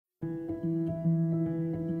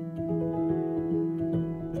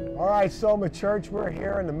right, Soma Church, we're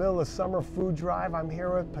here in the middle of summer food drive. I'm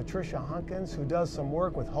here with Patricia Hunkins, who does some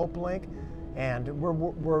work with HopeLink, and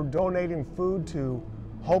we're donating food to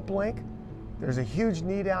HopeLink. There's a huge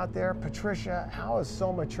need out there. Patricia, how has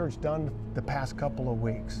Soma Church done the past couple of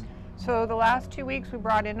weeks? So the last 2 weeks we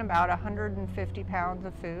brought in about 150 pounds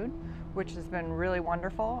of food, which has been really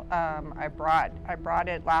wonderful. I brought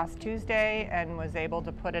it last Tuesday and was able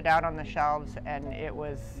to put it out on the shelves, and it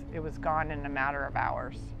was gone in a matter of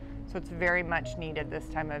hours. So it's very much needed this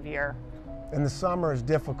time of year. And the summer is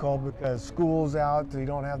difficult because school's out, you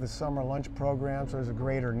don't have the summer lunch programs, so there's a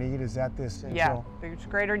greater need. Is that the essential? Yeah, there's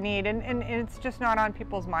greater need, and it's just not on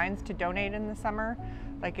people's minds to donate in the summer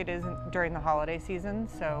like it is during the holiday season.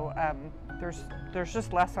 So there's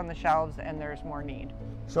just less on the shelves and there's more need.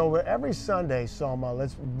 So every Sunday, Soma,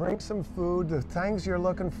 let's bring some food. The things you're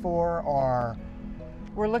looking for are?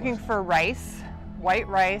 We're looking for rice, white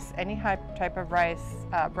rice, any type of rice,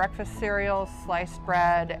 breakfast cereals, sliced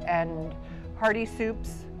bread, and hearty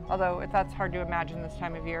soups, although that's hard to imagine this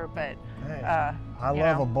time of year, but hey, I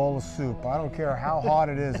love a bowl of soup. I don't care how hot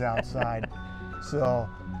it is outside. So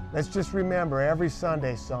let's just remember, every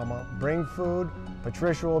Sunday, Soma, bring food.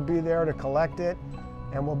 Patricia will be there to collect it,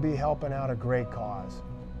 and we'll be helping out a great cause.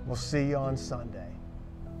 We'll see you on Sunday.